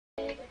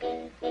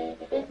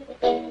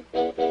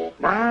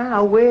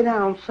Now, way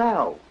down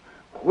south,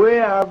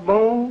 where I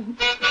born,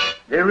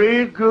 there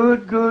is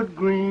good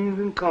greens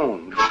and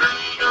corn.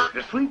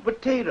 The sweet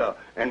potato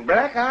and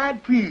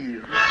black-eyed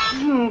peas,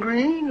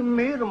 green and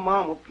made a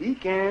mama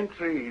pecan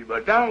trees.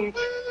 But don't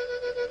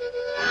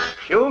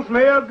sure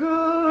smell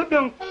good,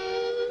 don't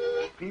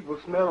people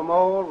smell them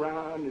all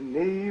around the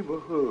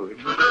neighborhood.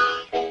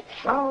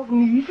 Soft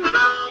and easy,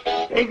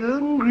 they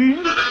good and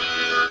greasy,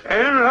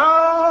 and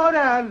Lord,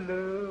 I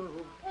love.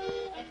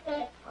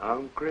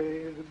 I'm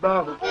crazy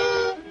about it.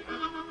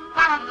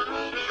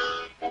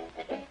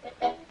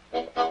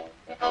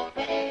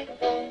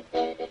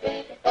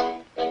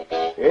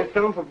 Had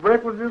some for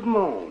breakfast this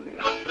morning.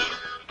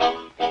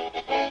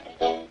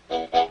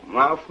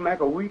 I'll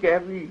smack a week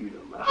after you eat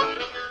them.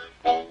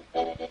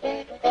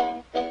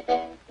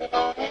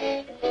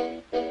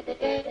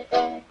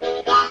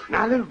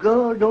 Now, little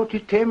girl, don't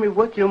you tell me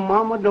what your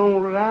mama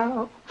don't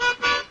allow.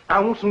 I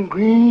want some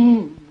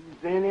greens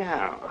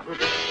anyhow.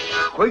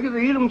 Quicker to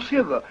eat them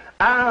sugar,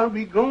 I'll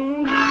be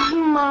gone.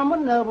 Mama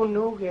never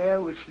know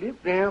gal would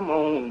slip them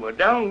on, but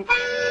don't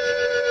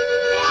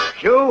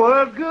sure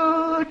was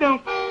good,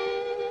 don't.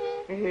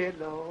 Hey,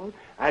 Lord,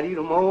 I'd eat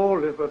them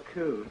all if I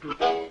could.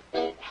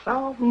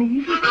 Soft and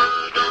easy,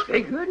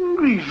 they good and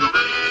greasy.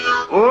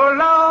 Oh,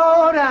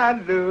 Lord, I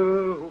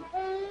love.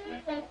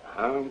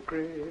 I'm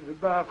crazy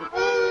about it.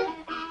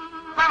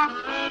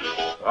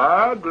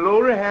 Ah,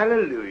 glory,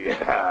 hallelujah.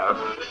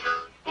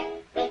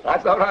 I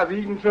thought I was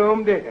eating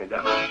some then.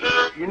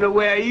 You know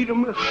where I eat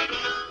them? Woo!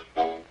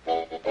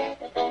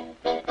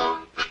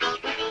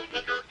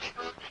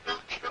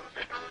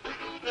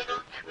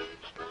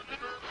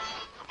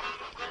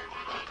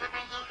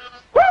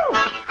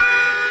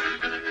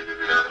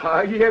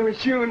 Oh, you hear me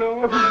chewing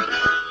on?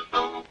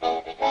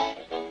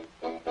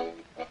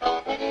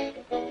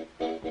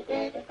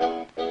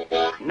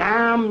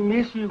 Now,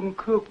 miss, you can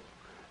cook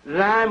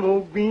lime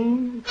or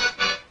beans.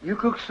 You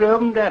cook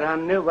something that I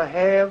never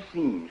have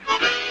seen.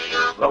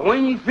 But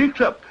when you fix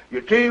up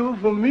your table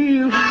for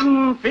me,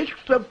 fix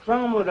up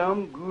some of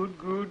them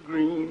good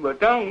green. But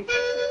don't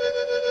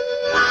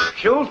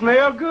sure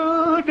smell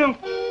good, don't.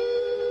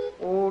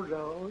 Oh,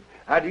 Lord,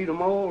 I'd eat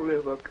them all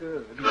if I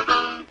could.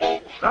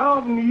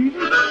 Soft and easy,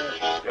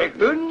 they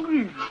good and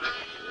greasy.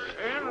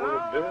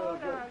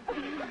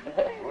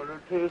 Want to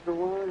taste the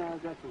wine? I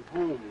got some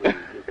home.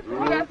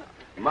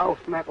 Mouth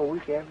smack a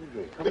week after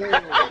day. Come on.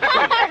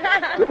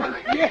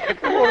 Yeah,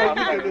 come on.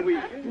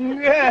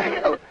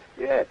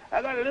 Yeah,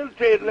 I got a little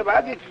taste left.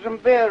 I'll get you some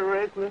better,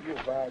 right?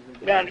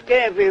 Down the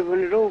cafe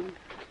when it's over.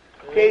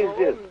 Taste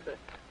this.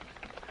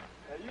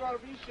 You ought to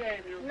be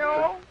ashamed.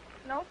 No,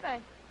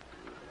 thanks.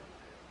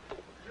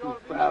 You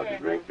proud to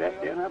drink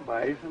that, then I'll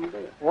buy you some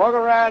beer. Walk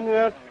around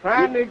here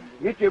trying to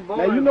get your boy.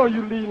 Now, you know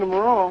you're leading them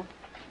wrong.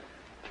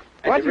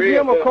 Why don't you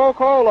give them a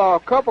Coca-Cola or a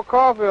cup of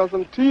coffee or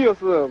some tea or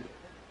something?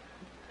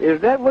 Is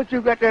that what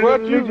you got that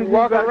What little you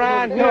walk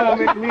around here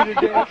with me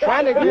today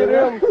trying to get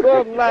them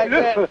something like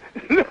that?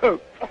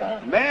 Look,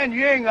 man,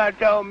 you ain't got to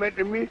tell me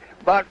to me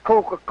about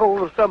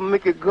Coca-Cola or something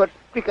make your gut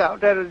stick out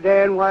that a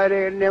damn white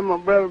air and them, my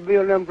brother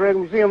Bill, them drink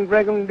them, see them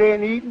drinking them day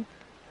and eating?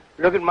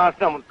 Look at my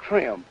stomach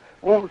trim.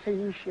 Won't say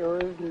you sure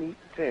is neat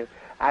trim.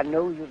 I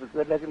know you was a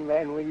good-looking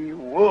man when you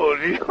was,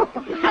 you know.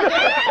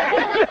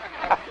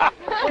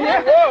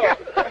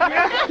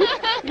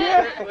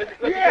 Yeah.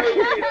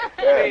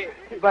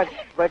 But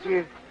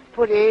you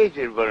put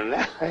aged one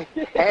now.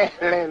 Hat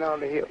laying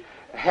on the hill.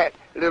 Hat,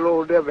 little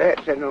old devil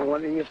hat sitting on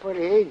one, and you put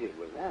aged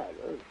one now.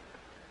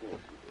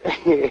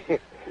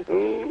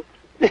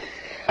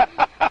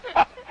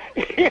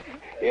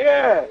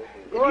 Yeah.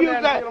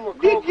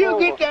 Did you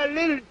get that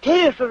little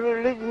taste of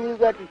religion you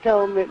got to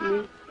torment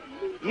me?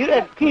 You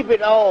just keep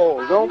it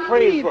all. Don't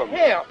pray for me.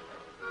 Help.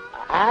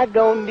 I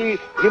don't need.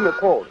 Give me a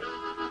quarter.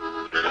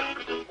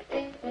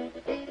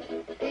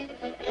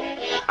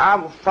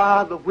 Our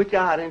Father which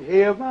art in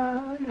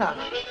heaven,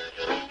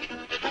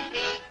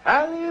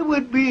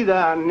 hallowed be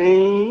thy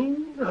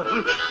name.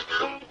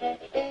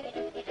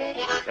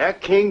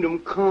 That kingdom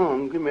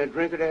come, give me a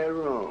drink of that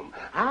rum.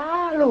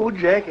 Hello,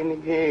 Jack in the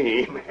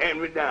game,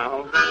 hand me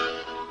down.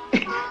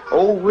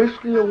 Oh,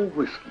 whiskey,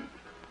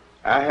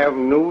 I have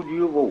knowed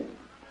you of old.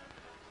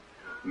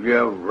 You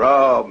have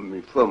robbed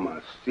me for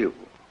my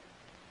silver,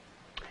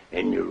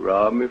 and you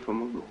robbed me for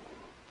my gold.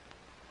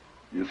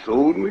 You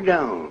sold me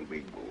down,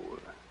 big boy.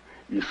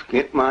 You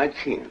skint my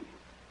chin.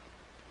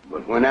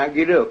 But when I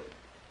get up,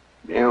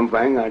 damn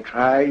thing, I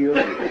try you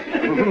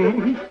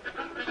again.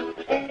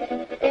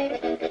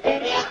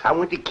 I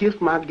went to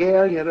kiss my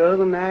gal the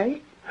other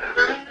night.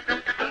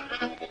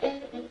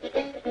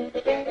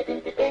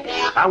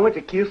 I went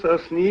to kiss her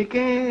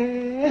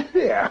sneaking.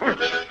 Yeah.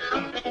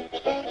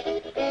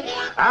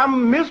 I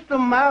missed the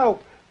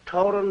mouth.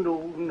 Taught her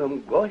nose and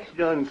them gosh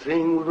done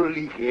things was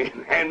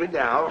leaking. Hand me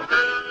down.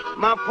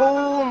 My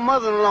poor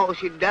mother-in-law,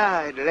 she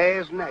died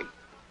last night.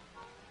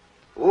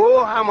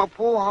 Oh, how my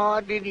poor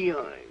heart did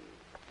yearn.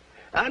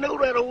 I know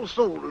that old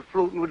soul is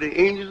floating with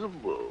the angels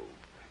above,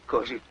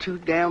 'cause it's too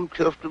damn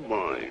tough to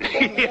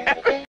burn.